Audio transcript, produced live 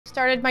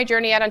Started my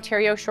journey at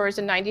Ontario Shores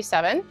in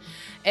 '97.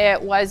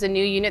 It was a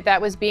new unit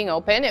that was being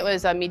opened. It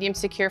was a medium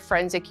secure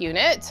forensic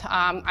unit,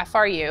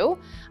 FRU.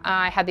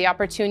 I had the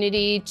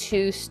opportunity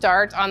to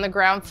start on the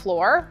ground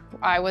floor.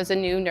 I was a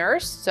new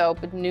nurse, so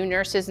new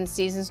nurses and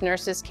seasoned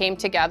nurses came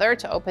together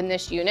to open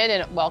this unit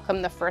and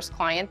welcome the first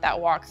client that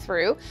walked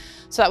through.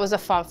 So that was a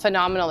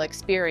phenomenal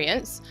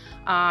experience.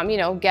 You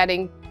know,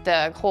 getting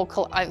the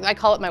whole, I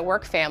call it my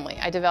work family.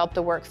 I developed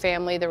a work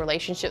family. The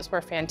relationships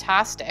were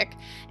fantastic.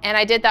 And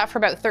I did that for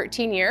about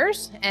 13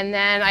 years. And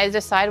then I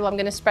decided, well, I'm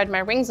going to spread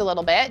my wings a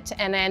little bit.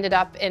 And I ended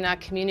up in a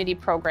community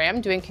program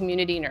doing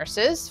community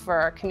nurses for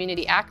our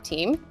community ACT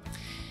team.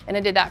 And I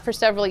did that for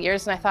several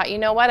years. And I thought, you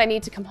know what, I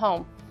need to come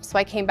home. So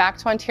I came back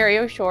to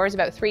Ontario Shores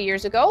about 3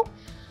 years ago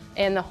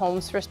in the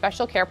Homes for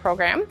Special Care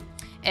program.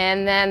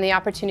 And then the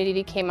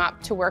opportunity came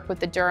up to work with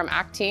the Durham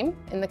ACT team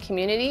in the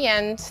community,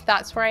 and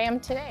that's where I am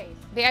today.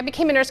 I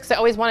became a nurse because I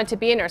always wanted to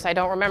be a nurse. I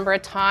don't remember a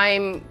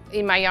time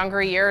in my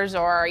younger years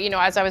or, you know,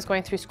 as I was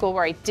going through school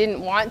where I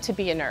didn't want to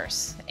be a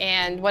nurse.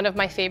 And one of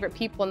my favorite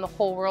people in the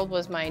whole world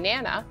was my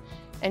Nana,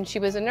 and she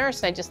was a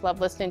nurse, and I just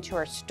loved listening to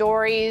her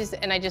stories,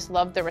 and I just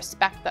loved the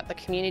respect that the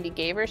community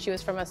gave her. She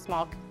was from a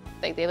small,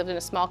 they lived in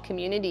a small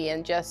community,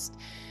 and just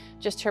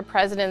her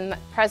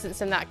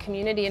presence in that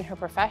community and her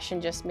profession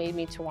just made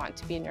me to want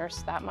to be a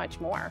nurse that much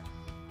more.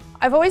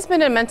 I've always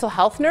been a mental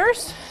health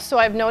nurse, so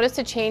I've noticed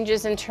the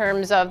changes in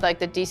terms of like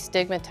the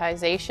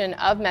destigmatization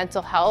of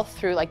mental health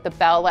through like the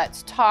Bell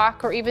Let's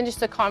Talk, or even just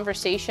the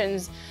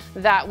conversations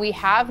that we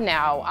have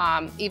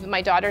now. Even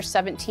my daughter's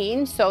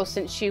 17, so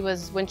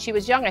when she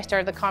was young, I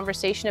started the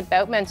conversation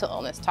about mental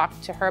illness,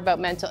 talked to her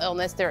about mental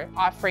illness. They're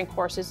offering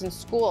courses in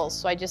schools,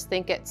 so I just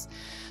think it's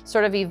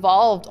sort of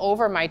evolved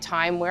over my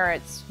time where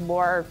it's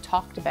more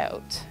talked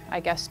about,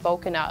 I guess,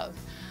 spoken of.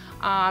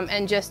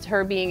 And just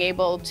her being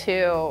able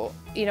to,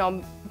 you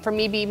know, for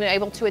me being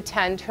able to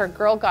attend her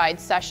Girl Guide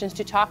sessions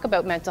to talk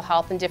about mental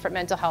health and different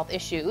mental health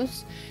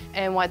issues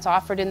and what's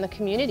offered in the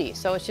community.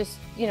 So it's just,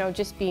 you know,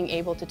 just being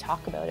able to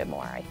talk about it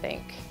more, I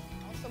think.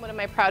 Also, one of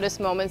my proudest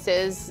moments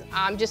is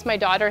just my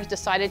daughter has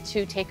decided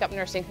to take up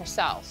nursing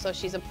herself. So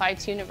she's applied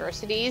to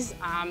universities.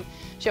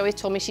 She always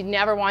told me she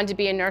never wanted to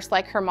be a nurse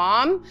like her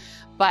mom,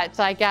 but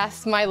I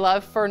guess my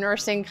love for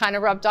nursing kind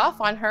of rubbed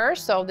off on her.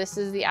 So this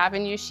is the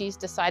avenue she's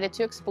decided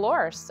to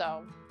explore.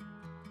 So.